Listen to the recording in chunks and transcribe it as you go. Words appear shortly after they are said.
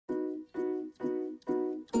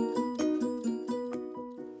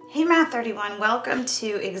Hey Math 31, welcome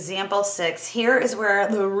to example 6. Here is where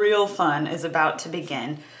the real fun is about to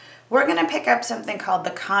begin. We're going to pick up something called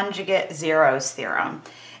the conjugate zeros theorem.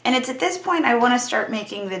 And it's at this point I want to start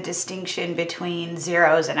making the distinction between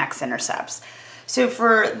zeros and x-intercepts. So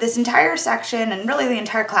for this entire section and really the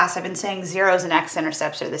entire class, I've been saying zeros and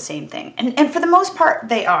x-intercepts are the same thing. And for the most part,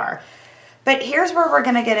 they are. But here's where we're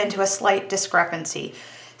going to get into a slight discrepancy.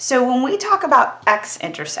 So when we talk about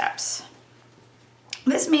x-intercepts,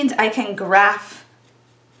 this means I can graph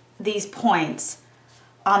these points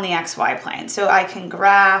on the xy plane. So I can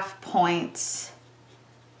graph points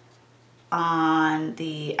on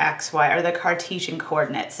the xy or the Cartesian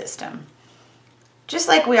coordinate system, just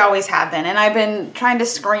like we always have been. And I've been trying to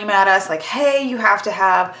scream at us like, hey, you have to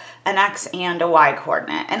have an x and a y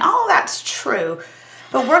coordinate. And all of that's true,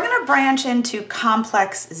 but we're going to branch into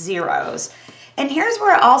complex zeros. And here's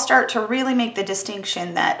where I'll start to really make the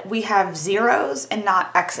distinction that we have zeros and not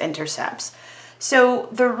x-intercepts. So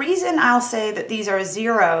the reason I'll say that these are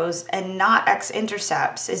zeros and not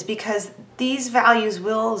x-intercepts is because these values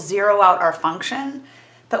will zero out our function,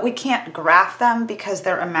 but we can't graph them because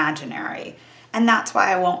they're imaginary. And that's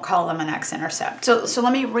why I won't call them an x-intercept. So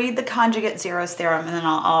let me read the conjugate zeros theorem and then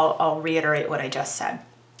I'll reiterate what I just said.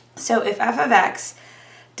 So if f of x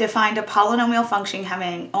defined a polynomial function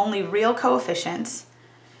having only real coefficients,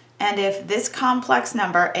 and if this complex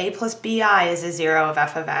number a plus bi is a zero of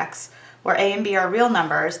f of x, where a and b are real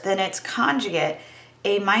numbers, then its conjugate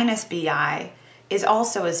a minus bi is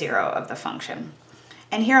also a zero of the function.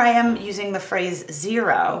 And here I am using the phrase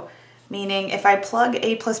zero, meaning if I plug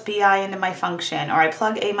a plus bi into my function, or I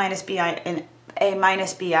plug a minus bi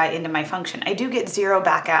into my function, I do get zero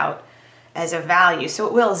back out as a value. So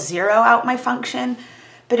it will zero out my function,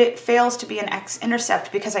 but it fails to be an x-intercept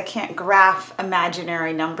because I can't graph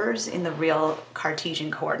imaginary numbers in the real Cartesian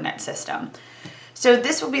coordinate system. So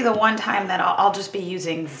this will be the one time that I'll just be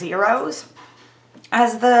using zeros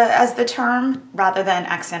as the term rather than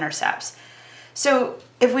x-intercepts. So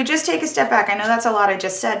if we just take a step back, I know that's a lot I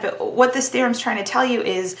just said, but what this theorem's trying to tell you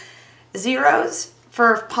is zeros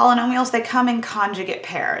for polynomials, they come in conjugate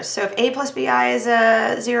pairs. So if a plus bi is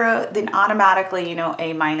a zero, then automatically you know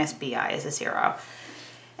a minus bi is a zero.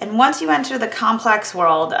 And once you enter the complex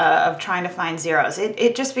world of trying to find zeros,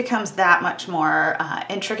 it just becomes that much more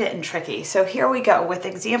intricate and tricky. So here we go. With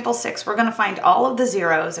example 6, we're going to find all of the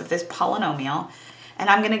zeros of this polynomial, and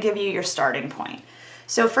I'm going to give you your starting point.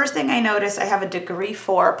 So first thing I notice, I have a degree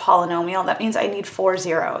 4 polynomial. That means I need 4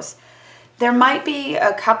 zeros. There might be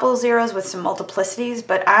a couple zeros with some multiplicities,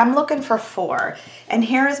 but I'm looking for 4. And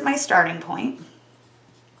here is my starting point.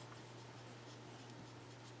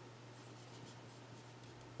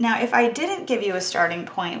 Now, if I didn't give you a starting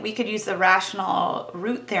point, we could use the rational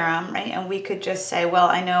root theorem, right? And we could just say, well,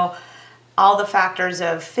 I know all the factors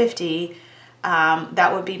of 50,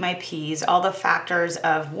 that would be my p's. All the factors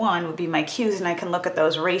of 1 would be my q's, and I can look at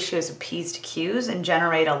those ratios of p's to q's and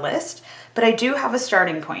generate a list. But I do have a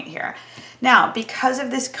starting point here. Now, because of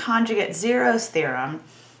this conjugate zeros theorem,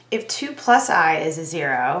 if 2 plus I is a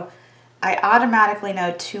 0, I automatically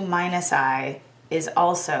know 2 minus I is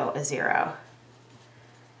also a 0.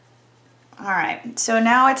 All right, so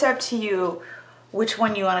now it's up to you which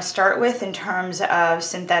one you want to start with in terms of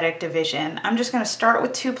synthetic division. I'm just going to start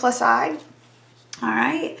with 2 plus I. All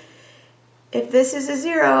right, if this is a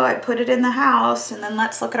 0, I put it in the house, and then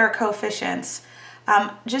let's look at our coefficients.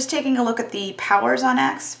 Just taking a look at the powers on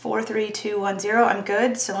x, 4, 3, 2, 1, 0, I'm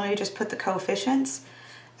good. So let me just put the coefficients.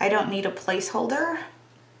 I don't need a placeholder.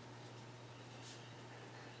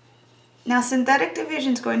 Now, synthetic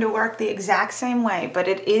division is going to work the exact same way, but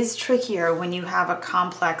it is trickier when you have a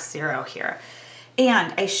complex 0 here.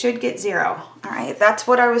 And I should get 0, all right? That's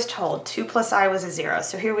what I was told. 2 plus I was a 0,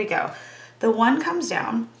 so here we go. The 1 comes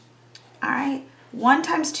down, all right? 1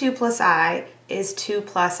 times 2 plus I is 2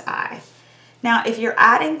 plus I. Now, if you're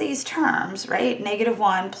adding these terms, right,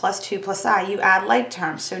 -1 plus 2 plus I, you add like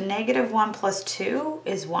terms. So -1 plus 2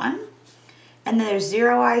 is 1, and then there's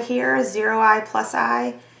 0i here, 0i plus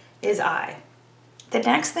I is I. The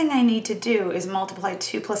next thing I need to do is multiply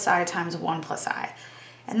 2 plus I times 1 plus I.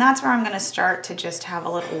 And that's where I'm going to start to just have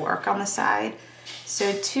a little work on the side.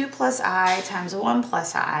 So 2 plus I times 1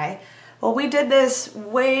 plus I. Well, we did this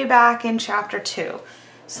way back in chapter 2.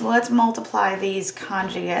 So let's multiply these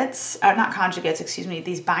conjugates, not conjugates, excuse me,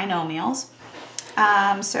 these binomials.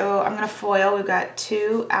 So I'm going to FOIL. We've got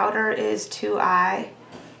 2, outer is 2i.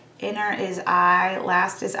 Inner is I,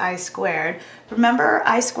 last is I squared. Remember,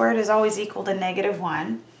 I squared is always equal to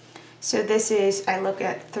 -1. So this is, I look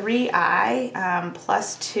at 3i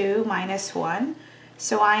plus 2 minus 1.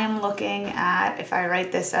 So I am looking at, if I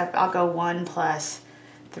write this up, I'll go 1 plus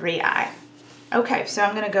 3i. Okay, so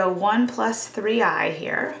I'm going to go 1 plus 3i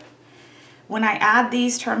here. When I add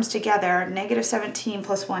these terms together, negative 17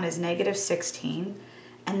 plus 1 is negative 16.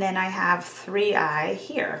 And then I have 3i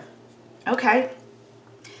here. Okay,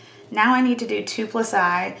 now I need to do 2 plus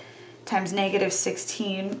I times negative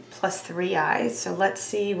 16 plus 3i. So let's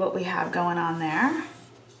see what we have going on there.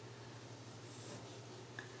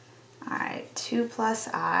 All right, 2 plus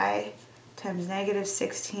I times negative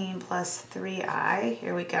 16 plus 3i.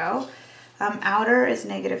 Here we go. Outer is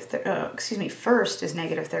first is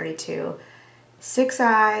negative 32.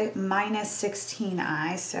 6i minus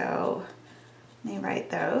 16i, so let me write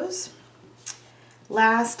those.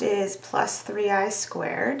 Last is plus 3i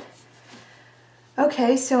squared.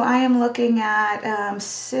 Okay, so I am looking at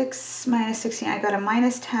 6 minus 16. I got a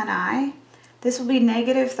minus 10i. This will be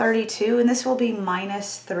negative 32, and this will be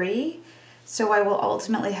minus 3. So I will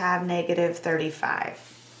ultimately have negative 35.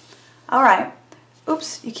 All right.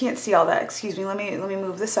 Oops, you can't see all that. Excuse me. Let me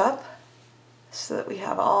move this up so that we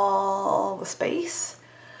have all the space.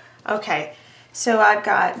 Okay, so I've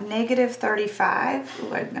got negative 35.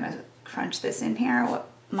 Ooh, I'm going to crunch this in here.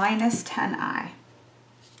 Minus 10i.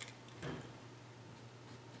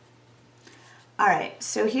 All right,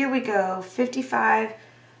 so here we go. 55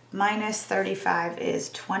 minus 35 is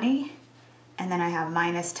 20. And then I have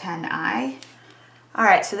minus 10i. All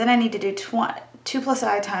right, so then I need to do 2 plus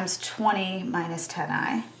I times 20 minus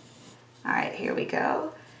 10i. All right, here we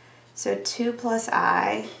go. So 2 plus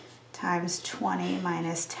I times 20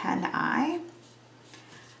 minus 10i.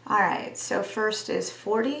 All right, so first is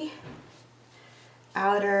 40.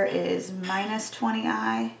 Outer is minus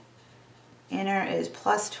 20i. Inner is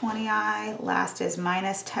plus 20i. Last is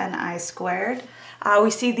minus 10i squared.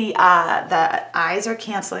 We see the i's are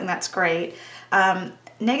canceling. That's great.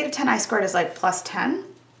 Negative 10i squared is like plus 10.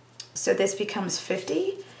 So this becomes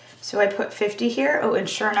 50. So I put 50 here. Oh, and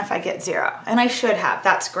sure enough, I get 0. And I should have.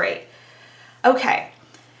 That's great. Okay.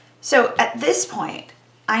 So at this point,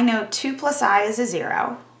 I know 2 plus I is a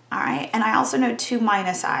 0. All right. And I also know 2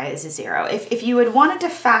 minus I is a 0. If you had wanted to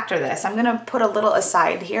factor this, I'm going to put a little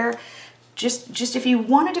aside here. Just if you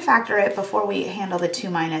wanted to factor it before we handle the 2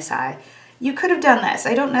 minus I, you could have done this.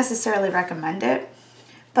 I don't necessarily recommend it,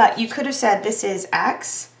 but you could have said this is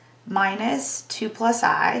x minus 2 plus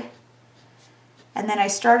I, and then I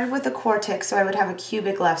started with the quartic, so I would have a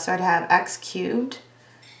cubic left, so I'd have x cubed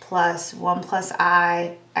plus 1 plus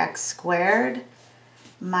I x squared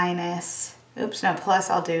minus, plus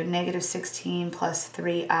I'll do negative 16 plus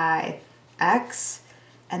 3i x,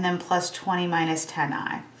 and then plus 20 minus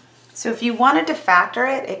 10i. So if you wanted to factor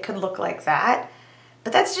it, it could look like that.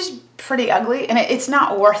 But that's just pretty ugly, and it's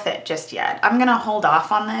not worth it just yet. I'm going to hold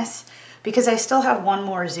off on this because I still have one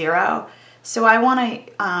more 0. So I want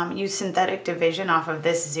to use synthetic division off of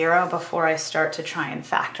this 0 before I start to try and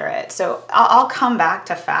factor it. So I'll come back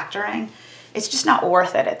to factoring. It's just not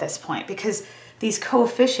worth it at this point because these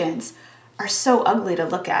coefficients are so ugly to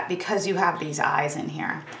look at because you have these i's in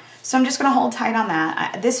here. So I'm just going to hold tight on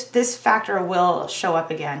that. This factor will show up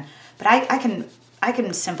again, but I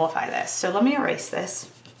can simplify this. So let me erase this.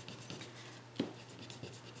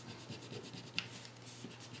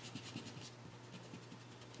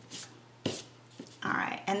 All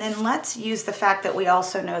right, and then let's use the fact that we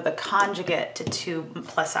also know the conjugate to 2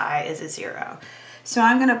 plus I is a 0. So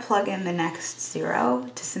I'm going to plug in the next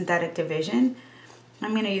 0 to synthetic division.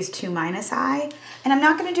 I'm going to use 2 minus I, and I'm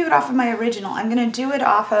not going to do it off of my original. I'm going to do it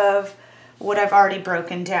off of what I've already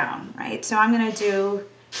broken down, right? So I'm going to do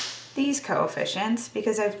these coefficients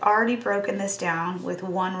because I've already broken this down with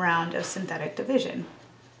one round of synthetic division.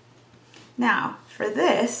 Now, for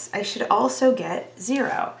this, I should also get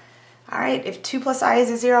 0. All right, if 2 plus I is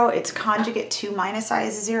a 0, its conjugate 2 minus I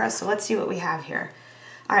is a 0, so let's see what we have here.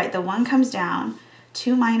 All right, the 1 comes down.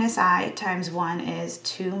 2 minus I times 1 is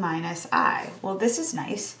 2 minus I. Well, this is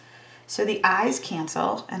nice. So the i's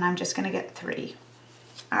cancel, and I'm just going to get 3.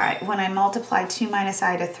 All right, when I multiply 2 minus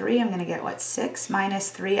I to 3, I'm going to get, what, 6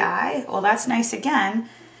 minus 3i? Well, that's nice again.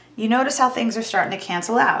 You notice how things are starting to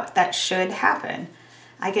cancel out. That should happen.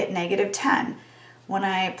 I get negative 10. When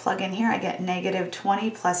I plug in here, I get negative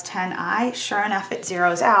 20 plus 10i. Sure enough, it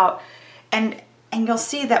zeroes out. And you'll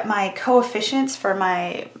see that my coefficients for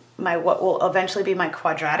my what will eventually be my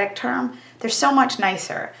quadratic term, they're so much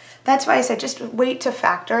nicer. That's why I said just wait to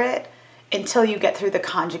factor it until you get through the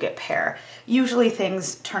conjugate pair. Usually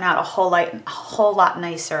things turn out a whole lot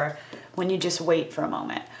nicer when you just wait for a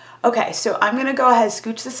moment. Okay, so I'm gonna go ahead and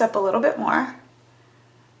scooch this up a little bit more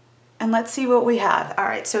and let's see what we have. All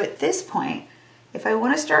right, so at this point, if I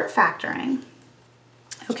wanna start factoring,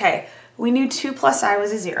 okay, we knew 2 plus I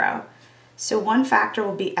was a 0. So one factor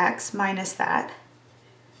will be x minus that.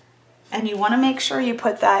 And you want to make sure you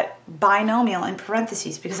put that binomial in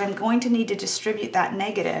parentheses because I'm going to need to distribute that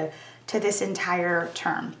negative to this entire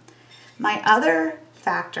term. My other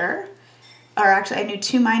factor, or actually I knew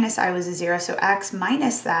 2 minus I was a 0, so x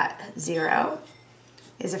minus that 0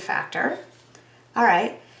 is a factor. All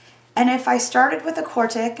right, and if I started with a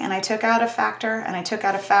quartic and I took out a factor and I took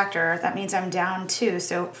out a factor, that means I'm down 2.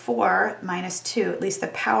 So 4 minus 2, at least the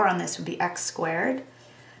power on this would be x squared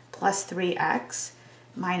plus 3x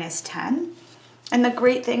minus 10. And the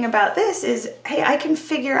great thing about this is, hey, I can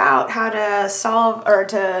figure out how to solve or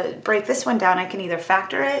to break this one down. I can either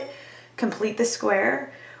factor it, complete the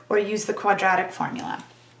square, or use the quadratic formula.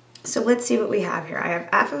 So let's see what we have here. I have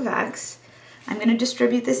f of x. I'm going to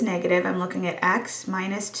distribute this negative. I'm looking at x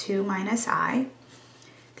minus 2 minus I.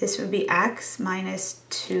 This would be x minus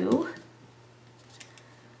 2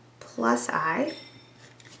 plus I.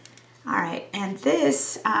 All right, and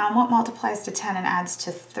this, what multiplies to 10 and adds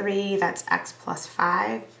to 3? That's x plus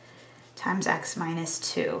 5 times x minus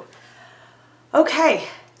 2. Okay,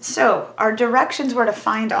 so our directions were to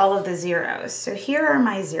find all of the zeros. So here are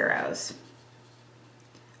my zeros.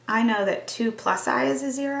 I know that 2 plus I is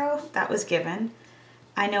a 0. That was given.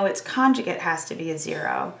 I know its conjugate has to be a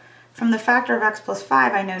 0. From the factor of x plus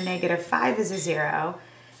 5, I know negative 5 is a 0.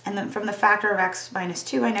 And then from the factor of x minus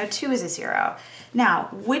 2, I know 2 is a 0. Now,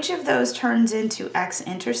 which of those turns into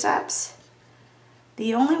x-intercepts?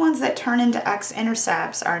 The only ones that turn into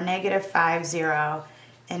x-intercepts are negative 5, 0,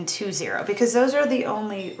 and 2, 0, because those are the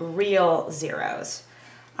only real zeros.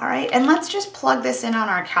 All right, and let's just plug this in on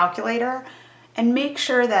our calculator and make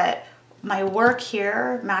sure that my work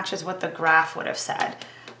here matches what the graph would have said.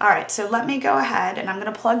 All right, so let me go ahead and I'm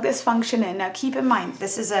going to plug this function in. Now keep in mind,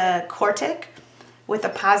 this is a quartic with a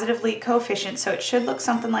positive lead coefficient, so it should look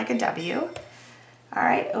something like a W. All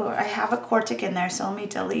right, oh, I have a quartic in there, so let me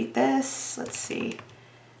delete this. Let's see,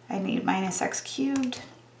 I need minus x cubed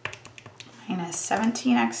minus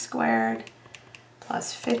 17x squared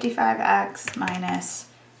plus 55x minus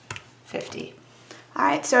 50. All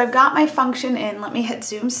right, so I've got my function in. Let me hit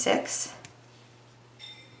zoom 6.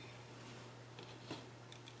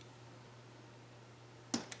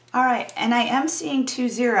 All right, and I am seeing 2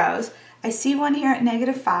 zeros. I see one here at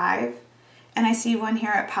negative 5, and I see one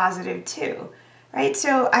here at positive 2. Right,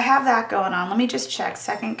 so I have that going on. Let me just check.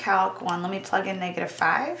 Second calc 1, let me plug in negative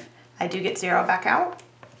 5. I do get 0 back out.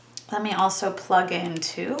 Let me also plug in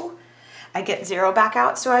 2. I get 0 back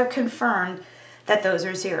out, so I've confirmed that those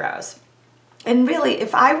are zeros. And really,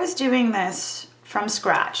 if I was doing this from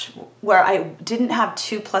scratch, where I didn't have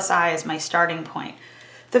 2 plus I as my starting point,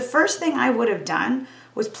 the first thing I would have done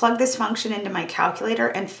was plug this function into my calculator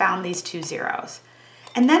and found these 2 zeros.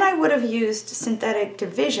 And then I would have used synthetic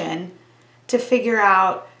division to figure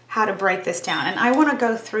out how to break this down. And I want to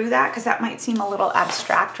go through that because that might seem a little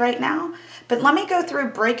abstract right now. But let me go through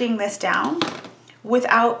breaking this down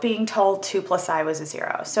without being told 2 plus I was a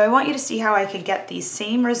 0. So I want you to see how I could get these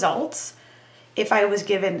same results if I was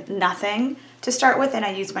given nothing to start with and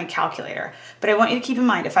I used my calculator. But I want you to keep in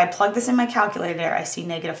mind, if I plug this in my calculator, I see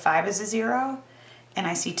negative 5 as a 0 and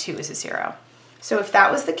I see 2 as a 0. So if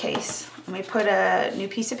that was the case, let me put a new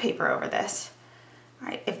piece of paper over this. All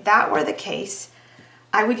right, if that were the case,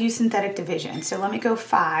 I would use synthetic division. So let me go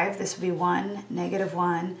 5. This would be 1, negative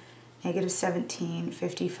 17,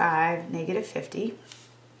 55, negative 50.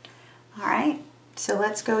 All right, so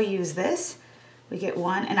let's go use this. We get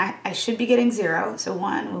 1, and I should be getting 0. So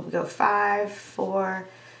 1, we'll go 5, 4,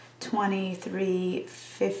 23,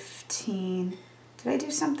 15. Did I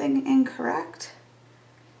do something incorrect?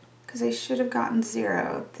 Because I should have gotten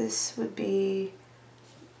 0. This would be,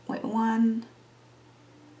 wait, 1.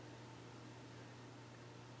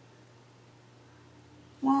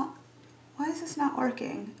 Well, why is this not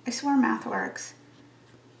working? I swear math works,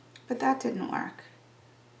 but that didn't work.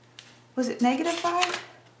 Was it negative 5?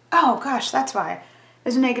 Oh gosh, that's why. It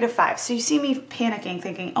was negative 5. So you see me panicking,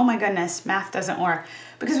 thinking, oh my goodness, math doesn't work.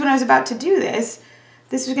 Because when I was about to do this,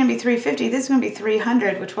 this was going to be 350, this is going to be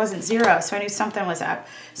 300, which wasn't 0, so I knew something was up.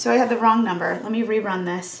 So I had the wrong number. Let me rerun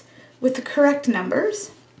this with the correct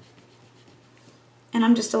numbers. And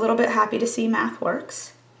I'm just a little bit happy to see math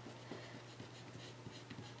works.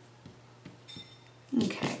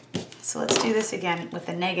 Okay, so let's do this again with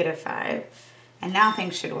the negative 5. And now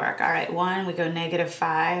things should work. All right, 1, we go negative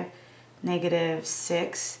 5, negative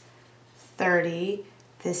 6, 30.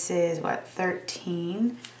 This is what,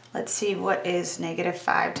 13. Let's see, what is negative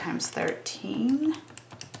 5 times 13?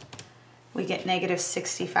 We get negative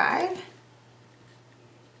 65.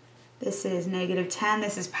 This is negative 10.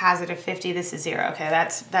 This is positive 50. This is 0. Okay,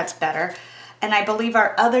 that's better. And I believe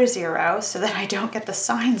our other 0, so that I don't get the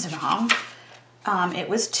signs wrong, It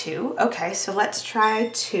was 2. Okay, so let's try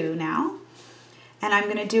 2 now. And I'm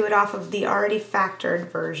going to do it off of the already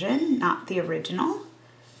factored version, not the original.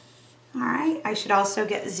 All right, I should also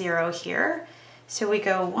get 0 here. So we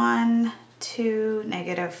go 1, 2,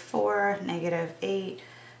 -4, -8,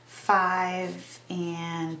 5,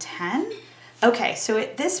 and 10. Okay, so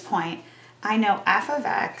at this point, I know f of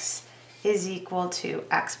x is equal to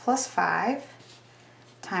x plus 5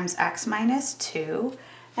 times x minus 2.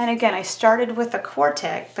 And again, I started with a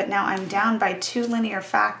quartic, but now I'm down by 2 linear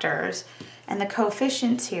factors. And the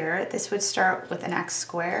coefficients here, this would start with an x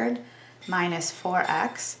squared minus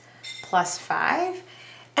 4x plus 5.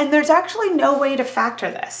 And there's actually no way to factor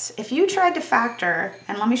this. If you tried to factor,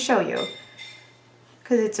 and let me show you,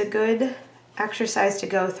 because it's a good exercise to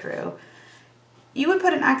go through, you would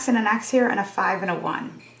put an x and an x here and a 5 and a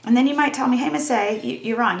 1. And then you might tell me, hey, Miss A,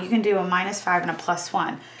 you're wrong. You can do a -5 and a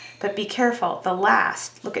 +1. But be careful. The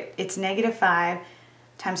last, look at, it's -5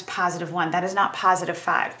 times +1. That is not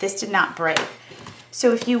 +5. This did not break.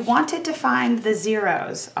 So if you wanted to find the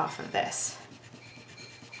zeros off of this,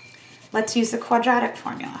 let's use the quadratic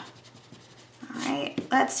formula. All right,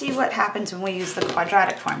 let's see what happens when we use the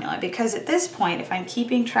quadratic formula. Because at this point, if I'm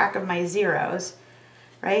keeping track of my zeros,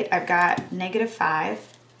 right, I've got -5,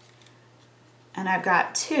 and I've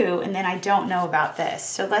got 2, and then I don't know about this.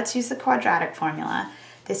 So let's use the quadratic formula.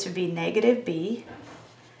 This would be -b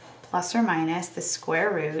plus or minus the square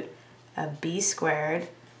root of b squared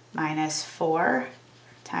minus 4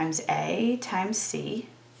 times a times c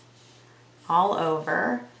all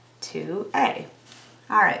over 2a.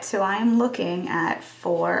 All right, so I'm looking at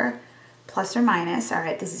 4 plus or minus, all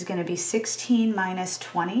right, this is going to be 16 minus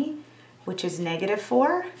 20, which is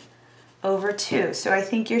 -4 over 2. So I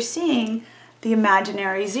think you're seeing the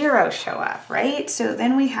imaginary zero show up, right? So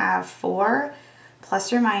then we have 4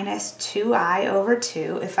 plus or minus 2i over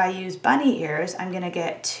 2. If I use bunny ears, I'm going to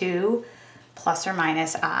get 2 plus or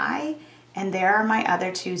minus I, and there are my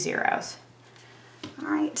other 2 zeros. All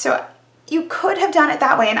right, so you could have done it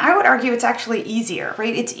that way, and I would argue it's actually easier,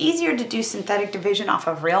 right? It's easier to do synthetic division off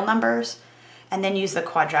of real numbers and then use the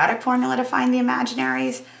quadratic formula to find the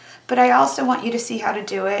imaginaries, but I also want you to see how to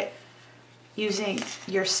do it using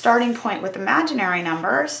your starting point with imaginary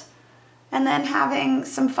numbers and then having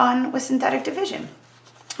some fun with synthetic division.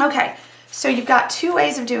 Okay, so you've got 2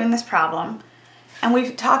 ways of doing this problem, and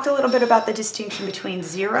we've talked a little bit about the distinction between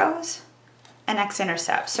zeros and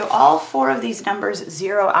x-intercepts. So all 4 of these numbers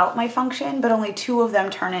zero out my function, but only 2 of them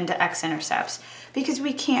turn into x-intercepts because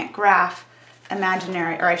we can't graph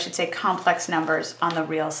imaginary, or I should say complex numbers on the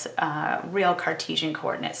real Cartesian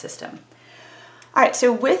coordinate system. All right,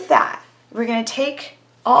 so with that, we're going to take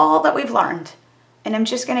all that we've learned, and I'm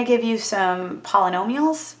just going to give you some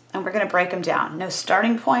polynomials, and we're going to break them down. No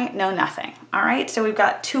starting point, no nothing. All right, so we've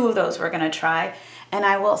got 2 of those we're going to try, and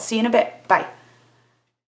I will see you in a bit. Bye.